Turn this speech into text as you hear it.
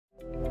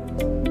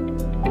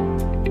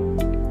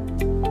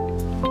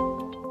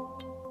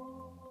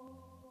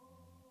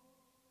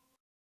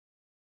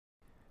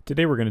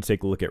Today we're going to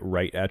take a look at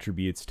write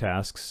attributes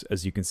tasks.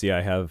 As you can see,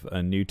 I have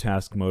a new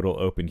task modal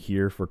open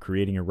here for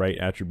creating a write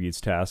attributes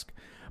task.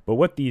 But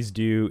what these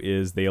do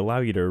is they allow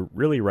you to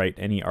really write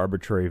any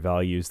arbitrary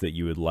values that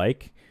you would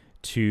like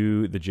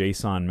to the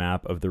JSON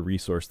map of the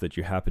resource that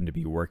you happen to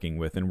be working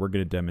with. And we're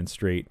going to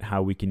demonstrate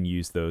how we can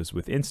use those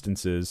with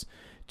instances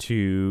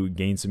to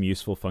gain some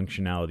useful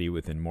functionality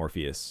within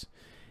Morpheus.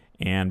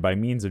 And by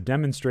means of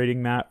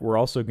demonstrating that, we're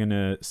also going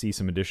to see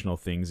some additional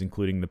things,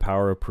 including the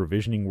power of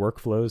provisioning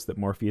workflows that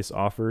Morpheus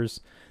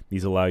offers.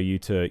 These allow you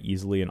to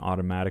easily and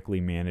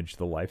automatically manage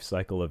the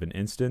lifecycle of an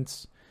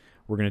instance.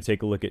 We're going to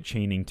take a look at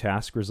chaining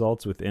task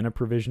results within a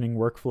provisioning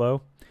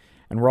workflow.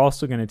 And we're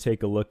also going to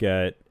take a look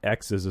at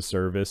X as a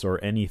service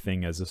or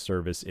anything as a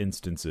service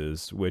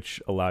instances, which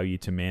allow you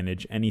to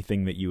manage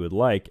anything that you would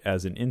like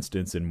as an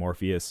instance in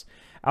Morpheus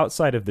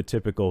outside of the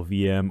typical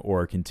VM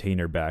or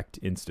container-backed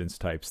instance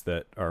types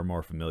that are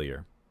more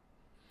familiar.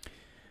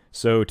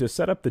 So to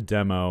set up the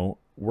demo,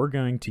 we're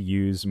going to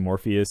use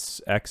Morpheus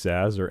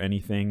XaaS or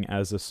anything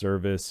as a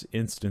service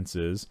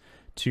instances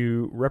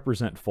to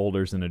represent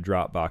folders in a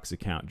Dropbox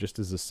account, just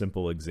as a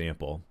simple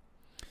example.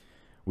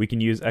 We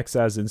can use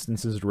XaaS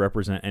instances to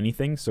represent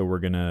anything, so we're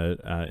going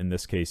to, in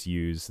this case,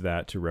 use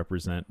that to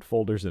represent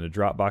folders in a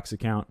Dropbox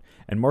account.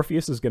 And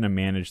Morpheus is going to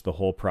manage the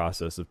whole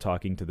process of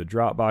talking to the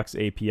Dropbox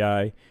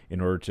API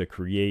in order to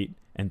create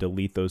and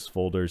delete those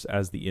folders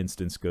as the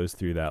instance goes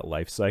through that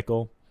life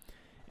cycle.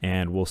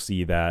 And we'll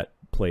see that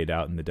played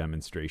out in the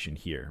demonstration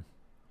here.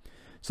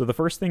 So the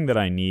first thing that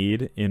I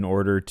need in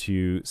order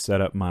to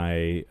set up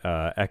my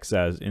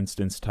XaaS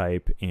instance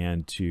type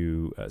and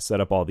to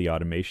set up all the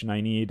automation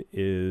I need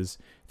is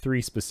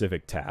 3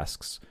 specific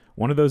tasks.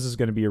 One of those is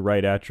going to be a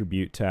write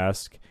attribute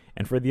task,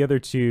 and for the other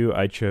 2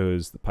 I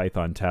chose the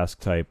Python task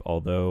type,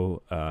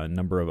 although a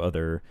number of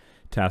other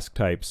task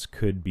types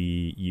could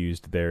be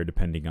used there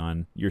depending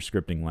on your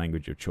scripting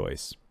language of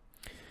choice.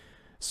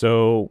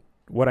 So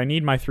what I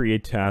need my 3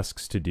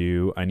 tasks to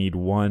do, I need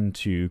 1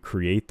 to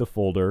create the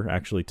folder,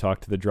 actually talk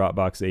to the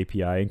Dropbox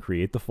API and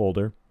create the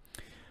folder.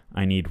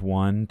 I need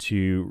 1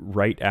 to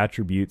write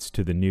attributes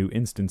to the new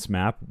instance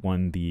map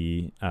when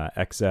the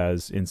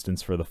XaaS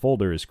instance for the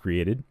folder is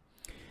created.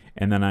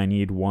 And then I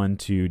need 1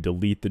 to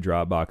delete the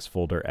Dropbox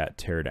folder at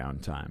teardown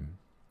time.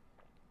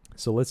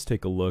 So let's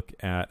take a look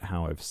at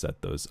how I've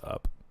set those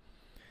up.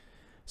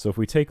 So if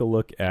we take a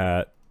look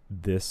at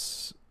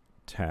this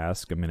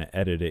task, I'm going to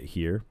edit it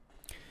here.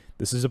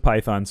 This is a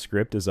Python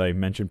script. As I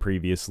mentioned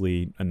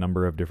previously, a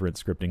number of different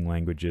scripting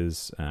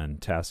languages and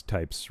task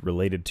types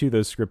related to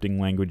those scripting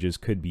languages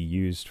could be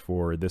used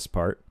for this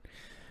part.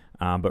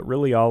 But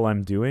really all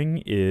I'm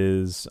doing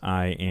is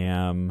I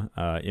am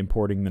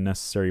importing the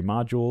necessary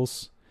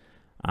modules.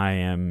 I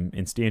am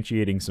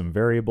instantiating some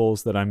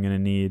variables that I'm going to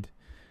need.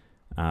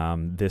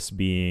 This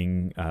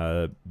being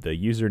the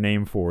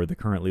username for the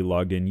currently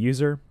logged in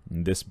user,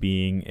 and this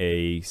being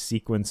a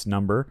sequence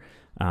number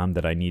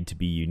that I need to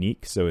be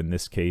unique. So in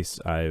this case,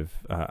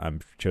 I'm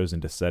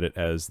chosen to set it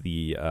as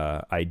the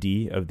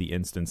ID of the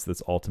instance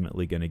that's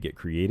ultimately going to get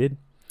created.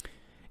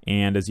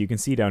 And as you can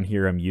see down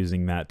here, I'm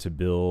using that to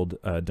build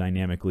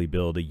dynamically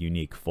build a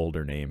unique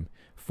folder name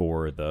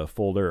for the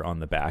folder on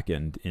the back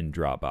end in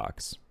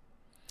Dropbox.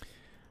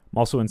 I'm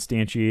also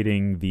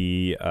instantiating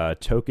the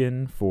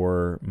token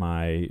for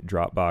my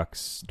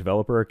Dropbox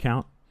developer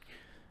account.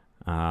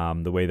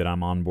 The way that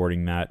I'm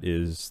onboarding that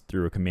is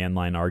through a command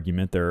line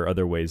argument. There are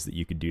other ways that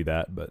you could do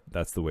that, but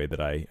that's the way that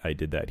I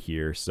did that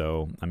here.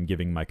 So I'm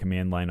giving my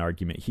command line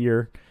argument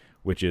here,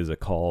 which is a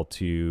call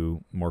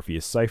to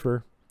Morpheus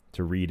Cipher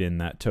to read in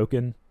that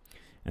token.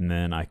 And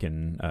then I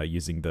can,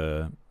 using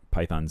the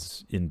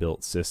Python's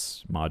inbuilt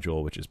sys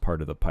module, which is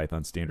part of the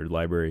Python standard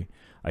library,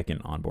 I can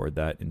onboard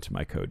that into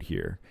my code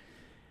here.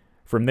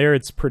 From there,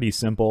 it's pretty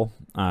simple.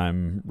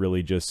 I'm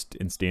really just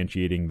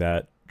instantiating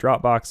that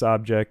Dropbox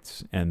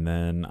object, and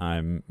then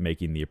I'm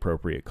making the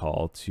appropriate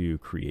call to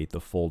create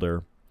the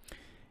folder.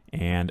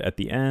 And at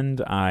the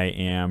end, I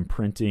am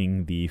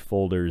printing the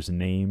folder's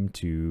name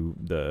to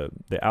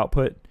the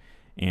output.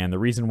 And the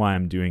reason why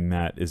I'm doing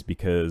that is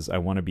because I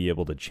want to be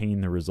able to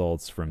chain the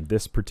results from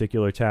this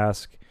particular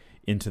task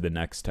into the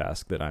next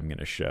task that I'm going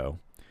to show.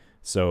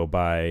 So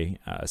by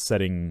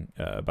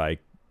by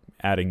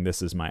adding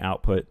this as my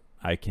output,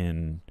 I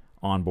can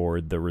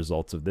onboard the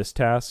results of this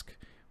task,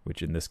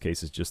 which in this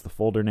case is just the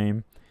folder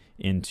name,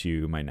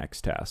 into my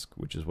next task,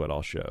 which is what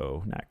I'll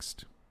show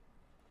next.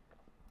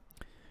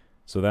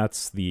 So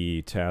that's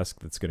the task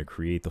that's going to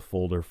create the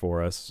folder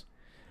for us.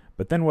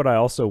 But then what I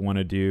also want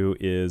to do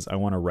is I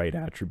want to write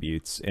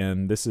attributes,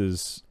 and this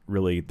is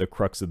really the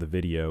crux of the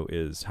video,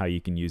 is how you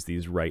can use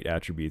these write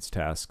attributes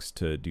tasks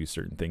to do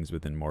certain things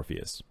within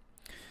Morpheus.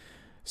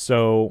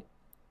 So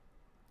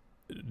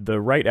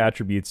the write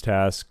attributes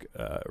task,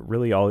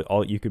 really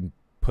all you can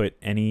put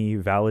any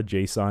valid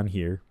JSON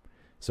here.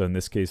 So in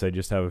this case, I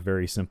just have a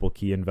very simple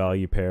key and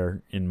value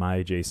pair in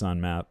my JSON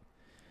map.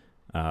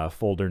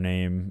 Folder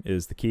name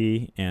is the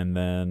key, and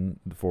then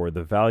for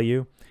the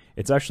value,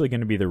 it's actually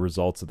going to be the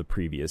results of the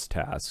previous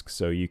task.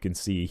 So you can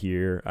see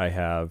here I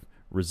have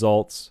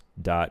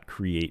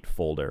results.create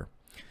folder.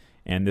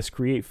 And this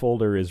create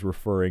folder is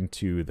referring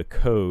to the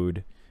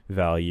code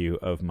value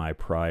of my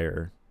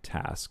prior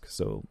task.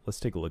 So let's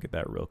take a look at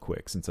that real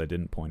quick since I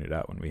didn't point it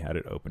out when we had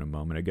it open a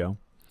moment ago.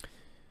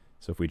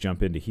 So if we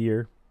jump into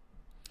here,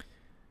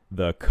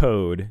 the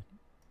code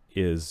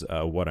is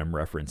what I'm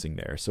referencing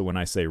there. So when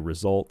I say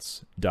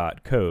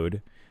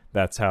results.code,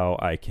 that's how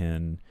I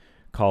can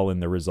call in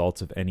the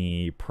results of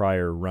any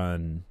prior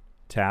run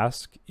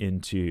task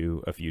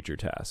into a future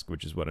task,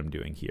 which is what I'm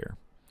doing here.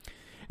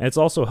 And it's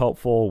also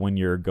helpful when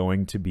you're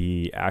going to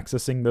be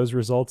accessing those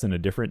results in a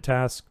different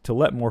task to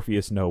let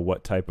Morpheus know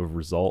what type of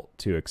result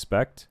to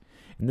expect.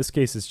 In this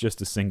case, it's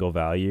just a single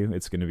value.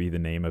 It's going to be the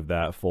name of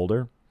that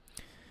folder.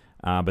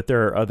 But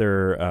there are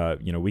other,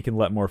 we can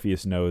let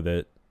Morpheus know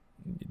that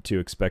to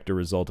expect a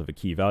result of a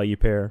key value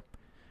pair.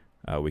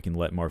 We can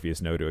let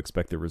Morpheus know to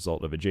expect the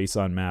result of a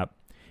JSON map.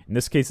 In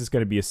this case, it's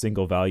going to be a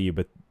single value,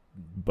 but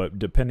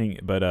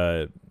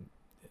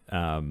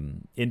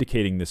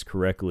indicating this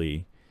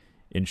correctly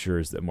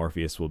ensures that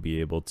Morpheus will be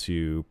able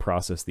to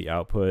process the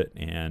output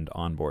and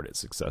onboard it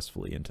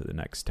successfully into the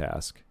next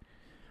task.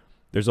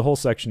 There's a whole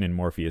section in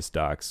Morpheus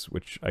docs,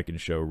 which I can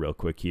show real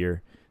quick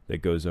here,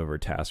 that goes over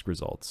task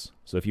results.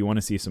 So if you want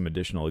to see some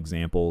additional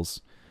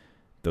examples,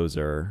 those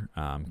are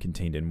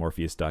contained in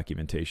Morpheus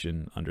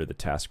documentation under the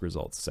task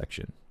results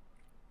section.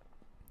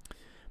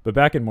 But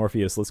back in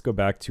Morpheus, let's go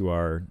back to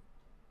our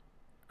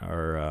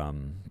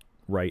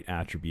write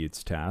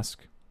attributes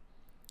task.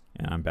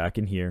 And I'm back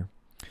in here.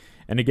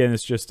 And again,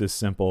 it's just as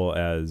simple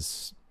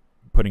as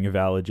putting a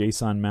valid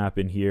JSON map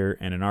in here.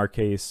 And in our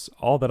case,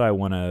 all that I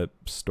want to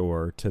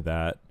store to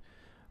that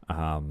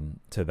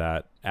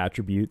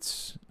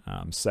attributes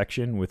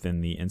section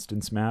within the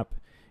instance map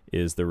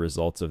is the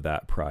results of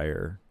that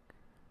prior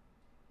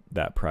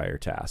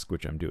task,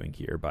 which I'm doing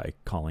here by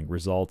calling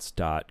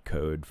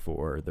results.code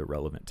for the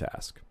relevant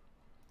task.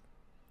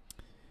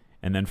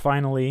 And then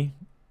finally,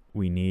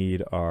 we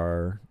need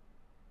our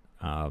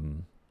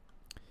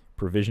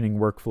provisioning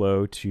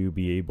workflow to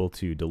be able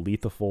to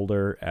delete the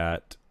folder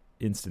at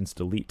instance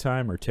delete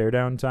time or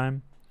teardown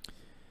time.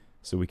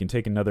 So we can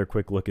take another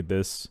quick look at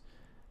this.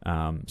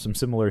 Some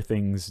similar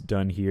things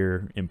done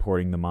here,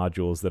 importing the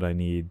modules that I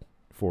need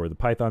for the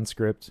Python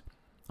script.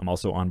 I'm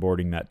also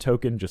onboarding that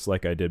token just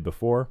like I did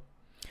before.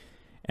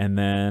 And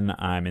then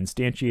I'm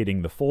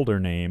instantiating the folder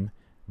name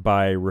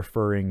by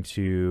referring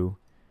to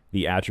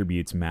the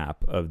attributes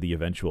map of the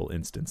eventual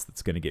instance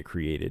that's going to get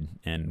created.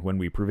 And when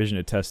we provision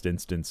a test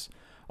instance,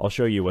 I'll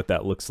show you what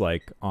that looks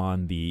like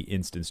on the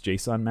instance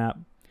JSON map.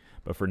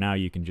 But for now,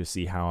 you can just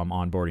see how I'm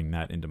onboarding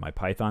that into my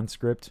Python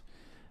script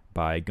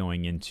by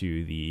going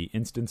into the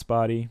instance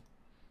body,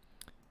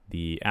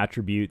 the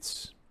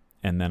attributes,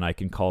 and then I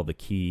can call the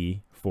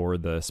key for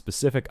the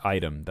specific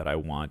item that I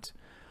want.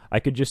 I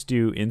could just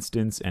do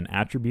instance and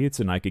attributes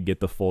and I could get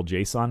the full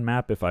JSON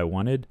map if I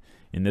wanted.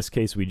 In this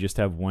case, we just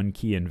have one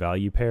key and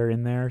value pair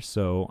in there,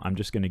 so I'm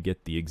just going to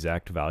get the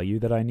exact value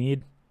that I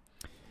need.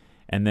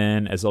 And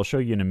then, as I'll show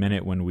you in a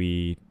minute when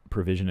we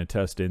provision a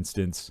test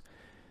instance,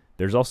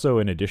 there's also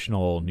an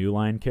additional new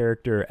line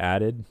character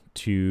added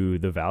to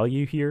the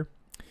value here.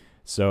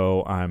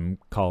 So I'm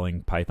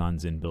calling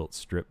Python's inbuilt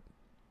strip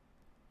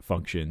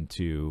function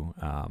to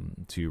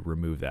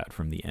remove that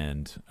from the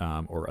end,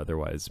 or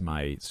otherwise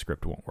my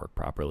script won't work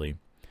properly.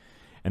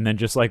 And then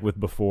just like with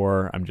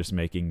before, I'm just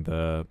making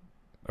the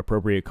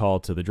appropriate call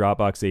to the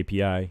Dropbox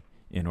API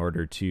in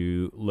order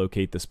to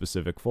locate the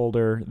specific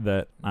folder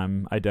that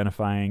I'm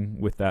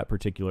identifying with that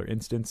particular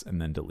instance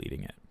and then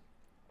deleting it.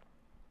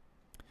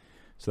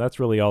 So that's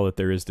really all that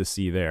there is to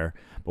see there.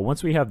 But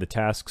once we have the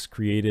tasks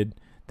created,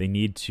 they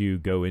need to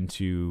go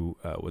into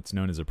what's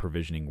known as a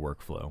provisioning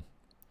workflow.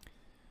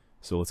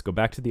 So let's go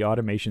back to the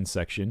automation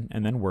section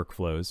and then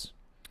workflows.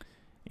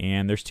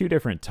 And there's two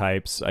different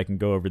types. I can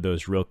go over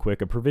those real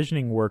quick. A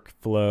provisioning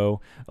workflow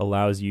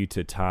allows you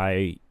to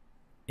tie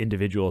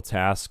individual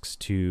tasks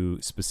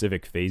to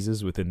specific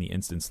phases within the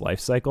instance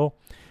lifecycle.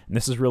 And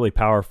this is really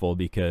powerful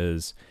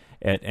because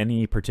at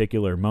any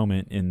particular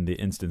moment in the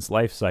instance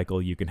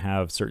lifecycle, you can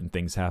have certain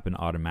things happen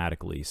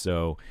automatically.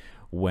 So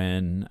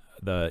when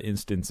the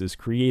instance is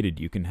created,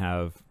 you can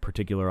have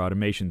particular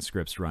automation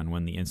scripts run.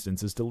 When the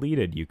instance is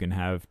deleted, you can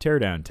have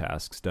teardown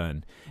tasks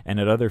done. And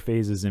at other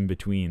phases in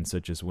between,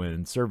 such as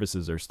when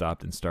services are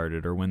stopped and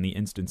started, or when the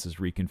instance is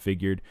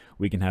reconfigured,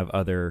 we can have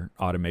other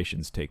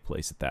automations take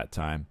place at that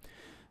time.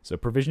 So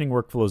provisioning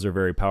workflows are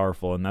very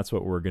powerful, and that's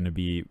what we're going to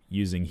be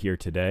using here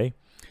today.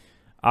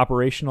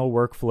 Operational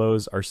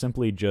workflows are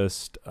simply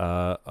just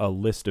a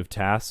list of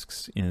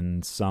tasks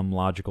in some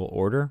logical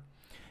order.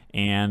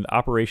 And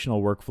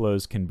operational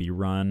workflows can be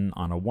run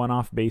on a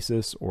one-off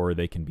basis, or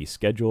they can be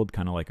scheduled,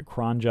 kind of like a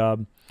cron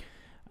job.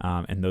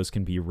 And those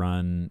can be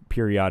run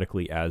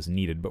periodically as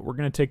needed. But we're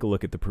going to take a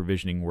look at the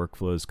provisioning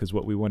workflows because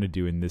what we want to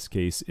do in this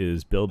case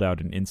is build out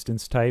an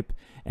instance type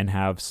and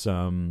have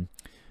some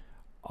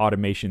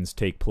automations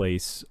take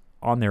place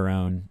on their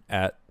own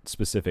at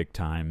specific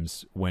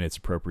times when it's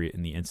appropriate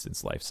in the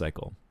instance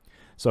lifecycle.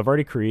 So I've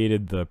already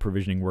created the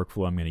provisioning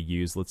workflow I'm going to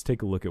use. Let's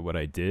take a look at what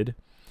I did.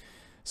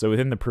 So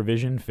within the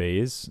provision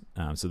phase,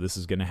 so this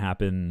is going to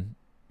happen,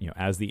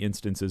 as the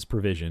instance is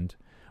provisioned.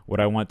 What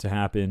I want to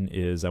happen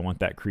is I want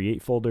that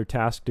create folder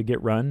task to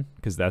get run,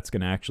 because that's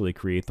going to actually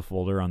create the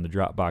folder on the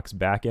Dropbox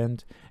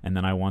backend. And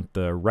then I want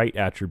the write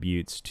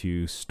attributes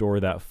to store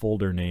that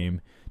folder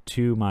name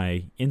to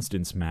my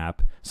instance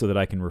map so that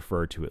I can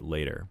refer to it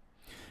later.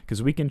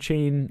 Because we can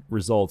chain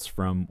results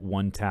from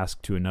one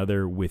task to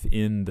another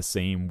within the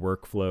same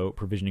workflow,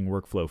 provisioning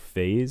workflow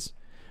phase,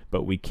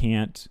 but we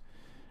can't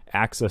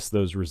access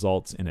those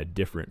results in a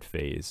different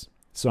phase.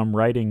 So I'm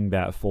writing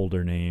that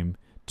folder name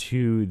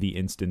to the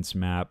instance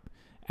map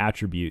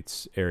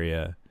attributes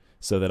area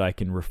so that I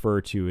can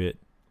refer to it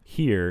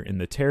here in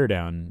the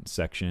teardown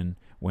section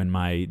when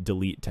my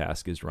delete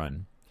task is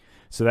run.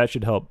 So that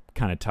should help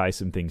kind of tie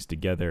some things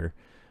together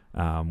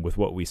with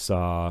what we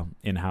saw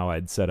in how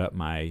I'd set up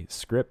my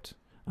script.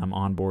 I'm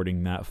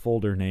onboarding that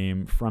folder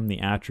name from the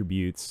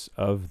attributes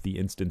of the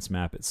instance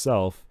map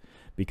itself,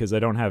 because I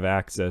don't have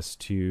access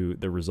to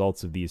the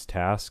results of these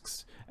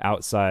tasks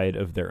outside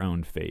of their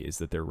own phase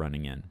that they're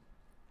running in.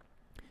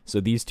 So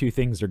these two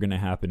things are going to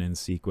happen in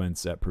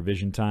sequence at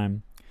provision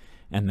time,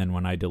 and then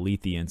when I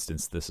delete the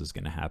instance, this is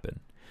going to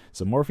happen.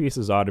 So Morpheus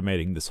is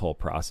automating this whole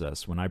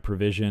process. When I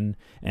provision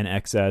an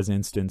XaaS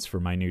instance for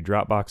my new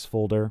Dropbox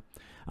folder,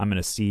 I'm going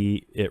to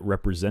see it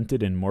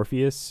represented in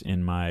Morpheus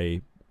in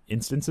my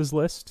instances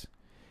list,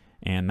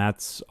 and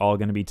that's all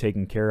going to be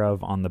taken care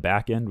of on the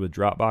back end with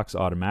Dropbox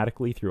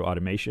automatically through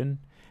automation.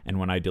 And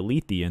when I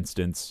delete the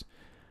instance,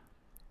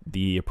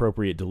 the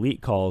appropriate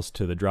delete calls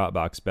to the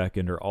Dropbox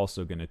backend are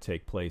also going to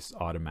take place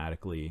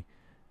automatically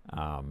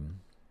on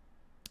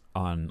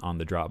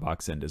the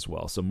Dropbox end as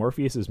well. So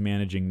Morpheus is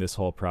managing this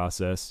whole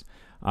process.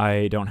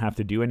 I don't have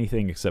to do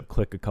anything except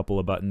click a couple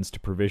of buttons to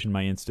provision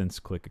my instance,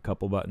 click a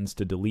couple buttons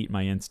to delete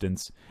my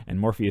instance, and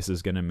Morpheus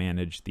is going to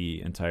manage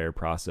the entire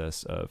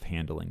process of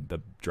handling the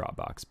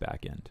Dropbox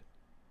backend.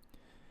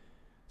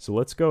 So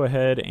let's go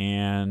ahead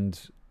and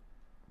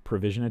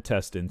provision a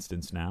test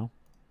instance now.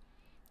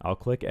 I'll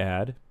click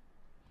add,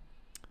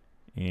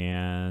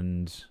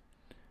 and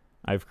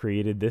I've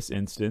created this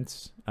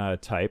instance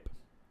type.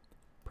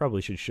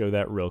 Probably should show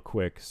that real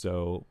quick.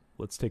 So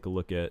let's take a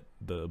look at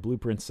the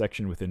blueprint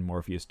section within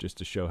Morpheus just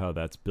to show how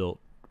that's built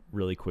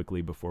really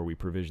quickly before we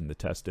provision the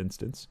test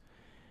instance.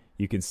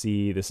 You can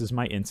see this is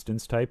my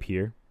instance type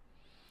here,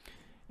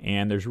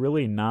 and there's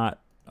really not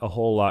a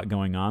whole lot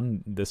going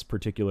on. This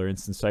particular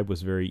instance type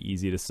was very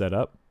easy to set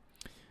up.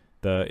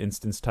 The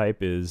instance type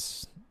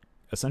is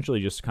essentially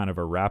just kind of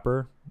a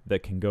wrapper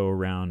that can go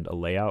around a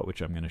layout,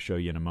 which I'm going to show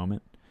you in a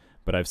moment.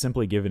 But I've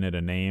simply given it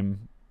a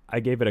name. I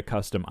gave it a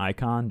custom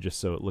icon just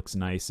so it looks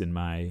nice in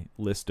my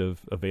list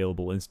of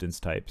available instance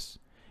types.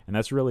 And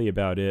that's really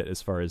about it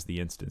as far as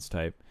the instance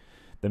type.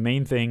 The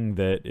main thing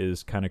that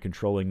is kind of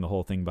controlling the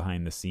whole thing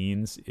behind the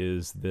scenes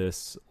is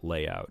this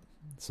layout.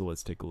 So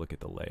let's take a look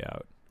at the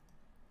layout.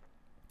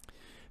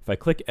 If I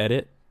click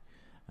edit,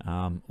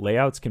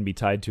 layouts can be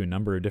tied to a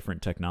number of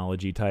different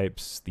technology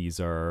types. These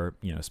are,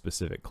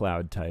 specific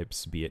cloud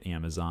types, be it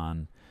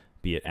Amazon,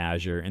 be it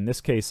Azure. In this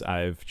case,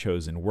 I've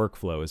chosen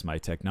workflow as my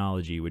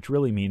technology, which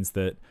really means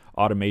that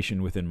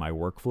automation within my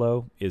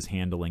workflow is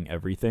handling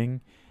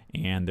everything.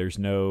 And there's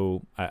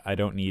I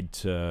don't need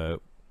to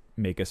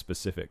make a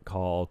specific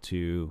call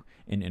to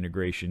an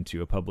integration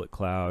to a public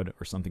cloud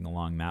or something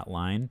along that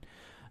line.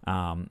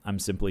 I'm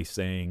simply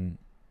saying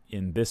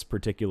in this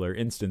particular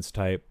instance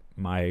type,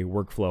 my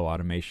workflow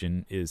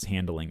automation is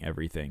handling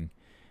everything.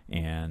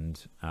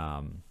 And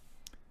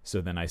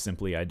so then I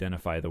simply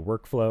identify the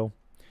workflow.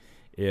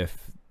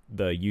 If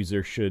the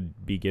user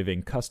should be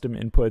giving custom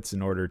inputs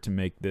in order to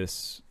make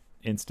this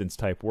instance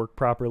type work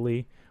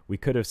properly, we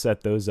could have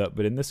set those up,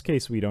 but in this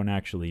case we don't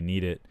actually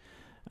need it.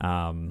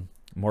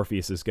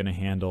 Morpheus is going to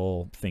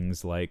handle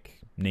things like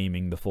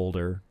naming the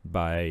folder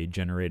by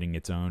generating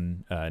its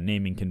own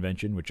naming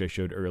convention, which I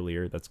showed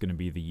earlier. That's going to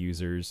be the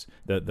user's,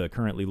 the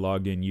currently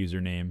logged in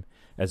username,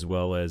 as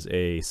well as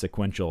a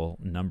sequential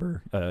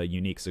number, a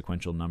unique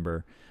sequential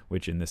number,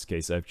 which in this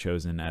case I've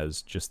chosen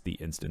as just the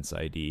instance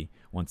ID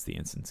once the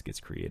instance gets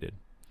created.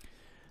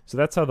 So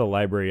that's how the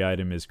library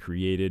item is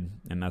created,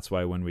 and that's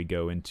why when we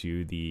go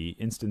into the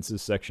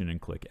instances section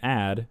and click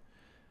add,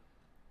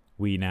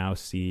 we now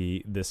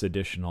see this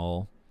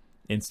additional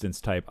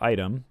instance type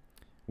item,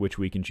 which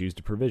we can choose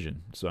to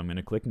provision. So I'm going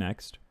to click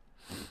next.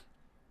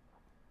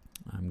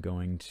 I'm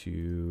going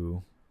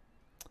to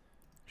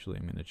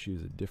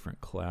choose a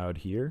different cloud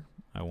here.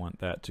 I want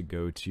that to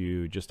go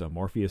to just a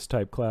Morpheus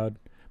type cloud.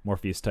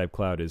 Morpheus type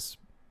cloud is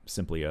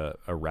simply a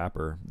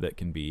wrapper that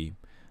can be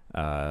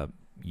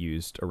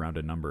used around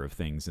a number of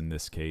things. In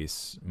this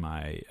case,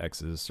 my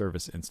XaaS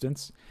service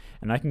instance.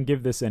 And I can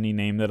give this any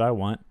name that I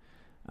want.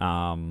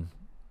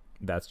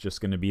 That's just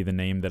going to be the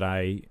name that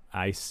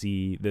I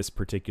see this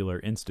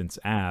particular instance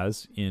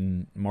as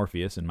in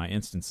Morpheus in my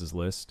instances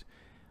list,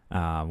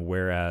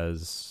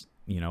 whereas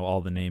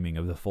all the naming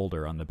of the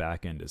folder on the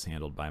back end is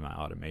handled by my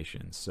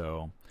automation.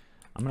 So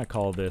I'm going to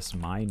call this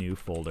my new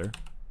folder. I'm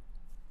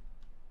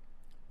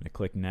going to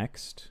click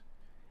next,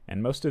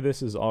 And most of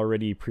this is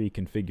already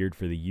pre-configured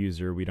for the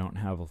user. We don't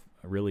have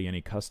really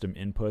any custom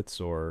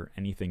inputs or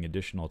anything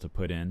additional to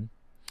put in.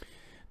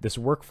 This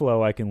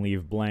workflow I can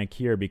leave blank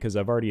here because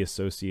I've already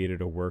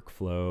associated a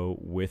workflow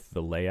with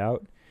the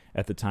layout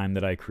at the time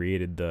that I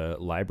created the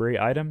library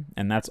item,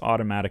 and that's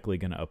automatically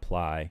going to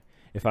apply.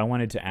 If I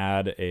wanted to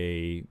add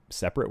a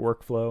separate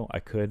workflow, I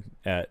could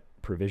at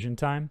provision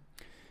time,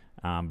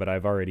 but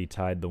I've already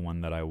tied the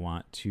one that I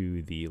want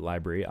to the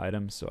library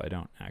item, so I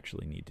don't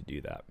actually need to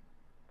do that.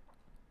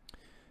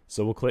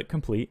 So we'll click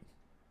complete,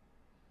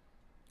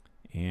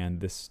 and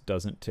this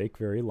doesn't take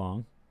very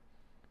long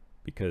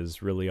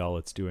because really all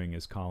it's doing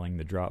is calling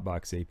the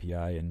Dropbox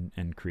API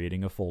and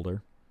creating a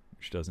folder,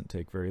 which doesn't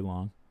take very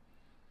long.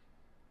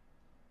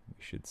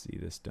 We should see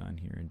this done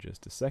here in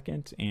just a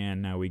second,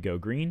 and now we go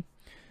green.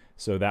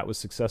 So that was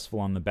successful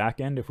on the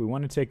back end. If we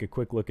want to take a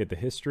quick look at the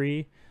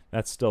history,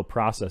 that's still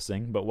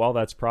processing, but while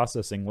that's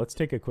processing, let's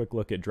take a quick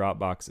look at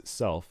Dropbox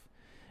itself,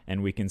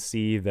 and we can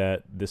see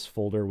that this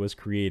folder was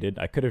created.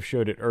 I could have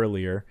showed it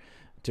earlier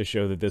to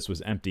show that this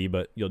was empty,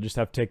 but you'll just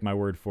have to take my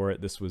word for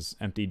it. This was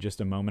empty just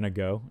a moment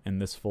ago,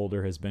 and this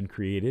folder has been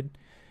created.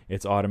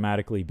 It's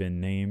automatically been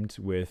named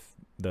with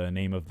the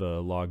name of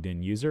the logged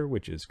in user,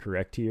 which is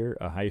correct here,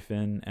 a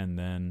hyphen, and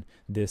then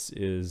this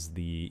is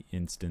the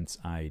instance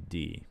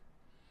ID.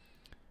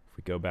 If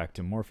we go back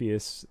to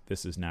Morpheus,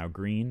 this is now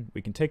green.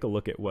 We can take a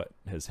look at what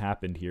has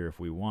happened here if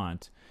we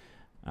want,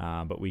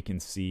 but we can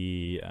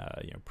see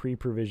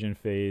pre-provision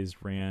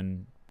phase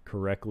ran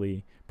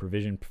correctly,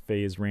 provision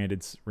phase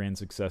ran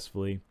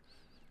successfully,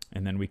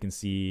 and then we can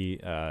see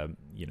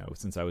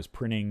since I was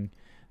printing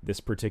this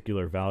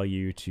particular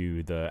value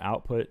to the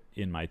output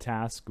in my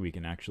task, we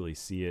can actually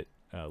see it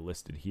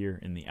listed here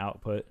in the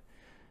output,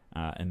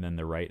 and then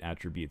the write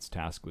attributes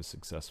task was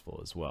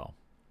successful as well.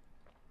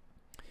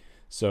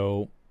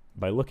 So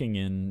by looking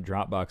in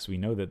Dropbox, we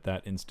know that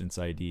that instance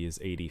ID is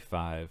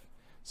 85.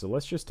 So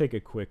let's just take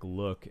a quick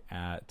look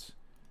at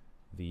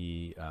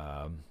the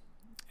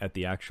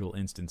actual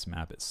instance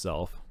map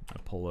itself.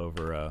 I'll pull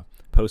over a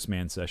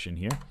Postman session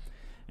here,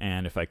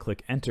 and if I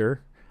click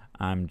enter,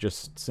 I'm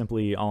just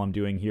simply, all I'm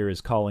doing here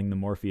is calling the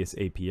Morpheus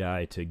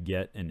API to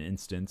get an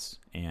instance,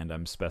 and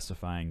I'm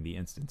specifying the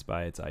instance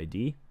by its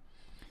ID.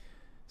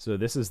 So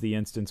this is the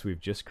instance we've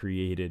just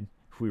created.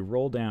 If we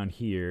roll down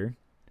here,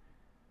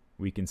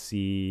 we can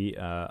see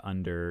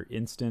under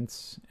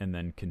instance and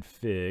then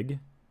config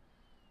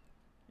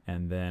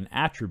and then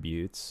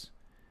attributes,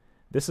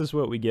 this is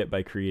what we get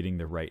by creating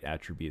the write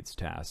attributes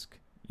task.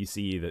 You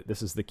see that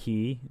this is the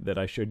key that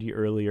I showed you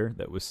earlier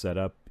that was set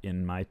up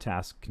in my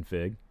task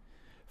config,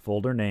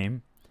 folder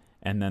name,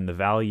 and then the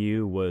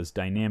value was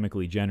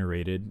dynamically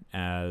generated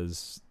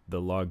as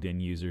the logged in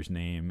user's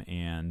name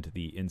and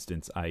the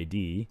instance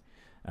ID,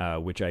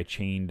 which I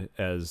chained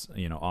as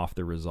off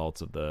the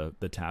results of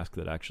the task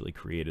that actually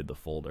created the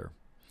folder.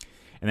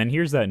 And then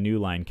here's that new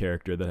line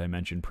character that I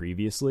mentioned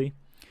previously.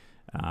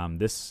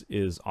 This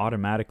is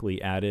automatically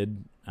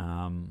added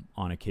on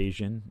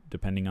occasion,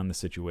 depending on the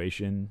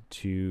situation,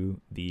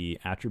 to the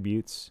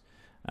attributes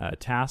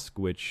task,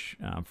 which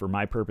for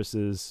my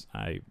purposes,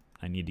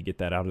 I need to get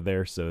that out of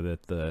there so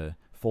that the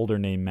folder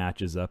name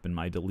matches up and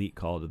my delete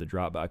call to the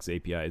Dropbox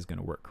API is going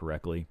to work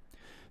correctly.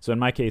 So in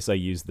my case, I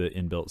use the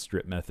inbuilt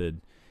strip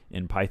method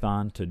in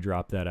Python to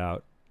drop that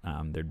out.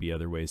 There'd be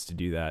other ways to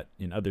do that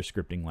in other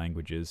scripting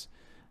languages,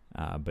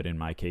 but in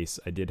my case,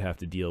 I did have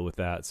to deal with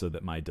that so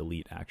that my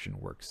delete action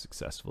works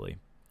successfully.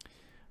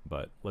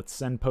 But let's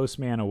send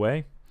Postman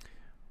away.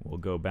 We'll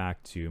go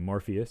back to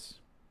Morpheus.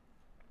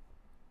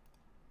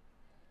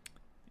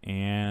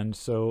 And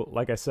so,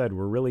 like I said,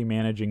 we're really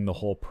managing the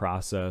whole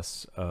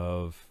process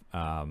of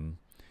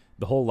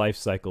the whole life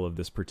cycle of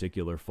this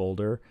particular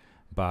folder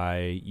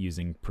by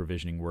using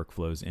provisioning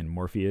workflows in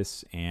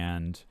Morpheus,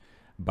 and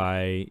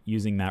by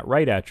using that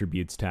write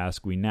attributes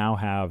task, we now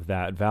have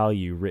that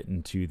value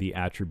written to the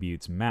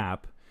attributes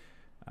map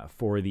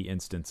for the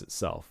instance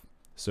itself.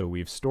 So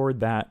we've stored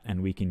that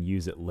and we can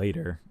use it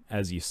later.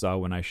 As you saw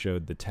when I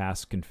showed the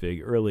task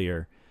config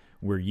earlier,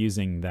 we're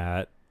using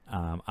that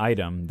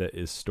item that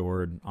is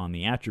stored on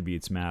the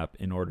attributes map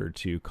in order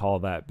to call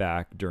that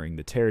back during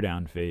the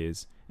teardown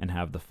phase and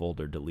have the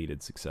folder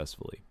deleted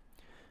successfully.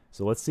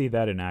 So let's see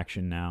that in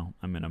action now.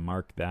 I'm going to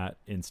mark that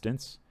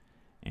instance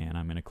and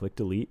I'm going to click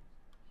delete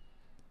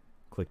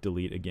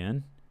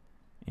again,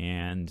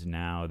 and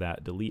now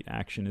that delete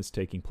action is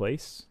taking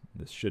place.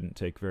 This shouldn't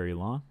take very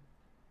long.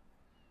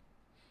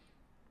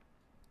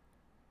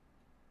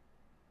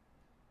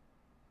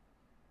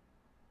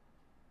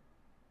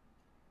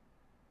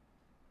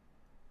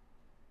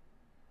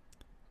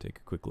 Take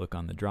a quick look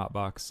on the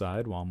Dropbox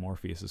side while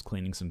Morpheus is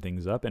cleaning some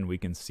things up, and we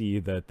can see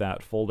that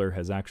that folder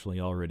has actually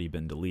already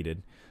been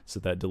deleted. So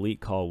that delete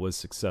call was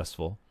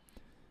successful.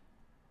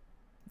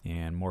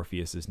 And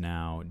Morpheus is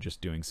now just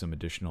doing some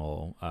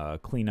additional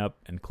cleanup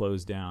and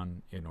close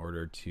down in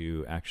order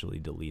to actually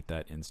delete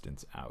that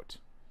instance out.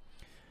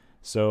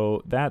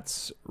 So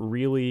that's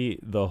really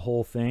the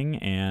whole thing,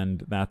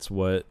 and that's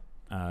what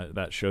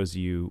that shows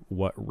you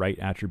what write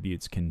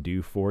attributes can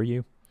do for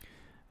you.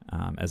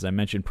 As I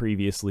mentioned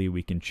previously,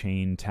 we can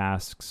chain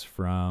tasks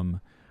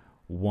from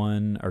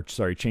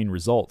chain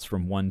results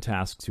from one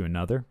task to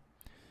another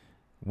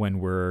when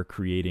we're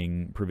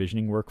creating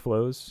provisioning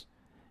workflows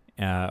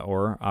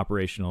or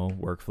operational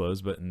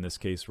workflows. But in this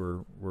case,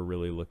 we're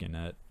really looking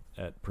at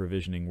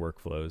provisioning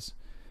workflows.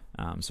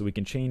 So we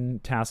can chain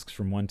tasks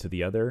from one to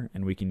the other,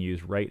 and we can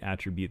use write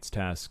attributes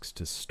tasks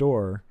to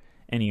store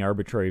any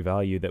arbitrary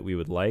value that we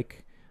would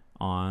like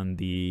on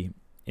the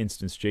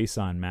instance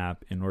JSON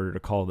map in order to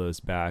call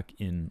those back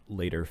in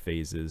later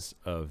phases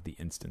of the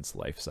instance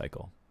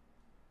lifecycle.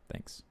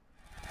 Thanks.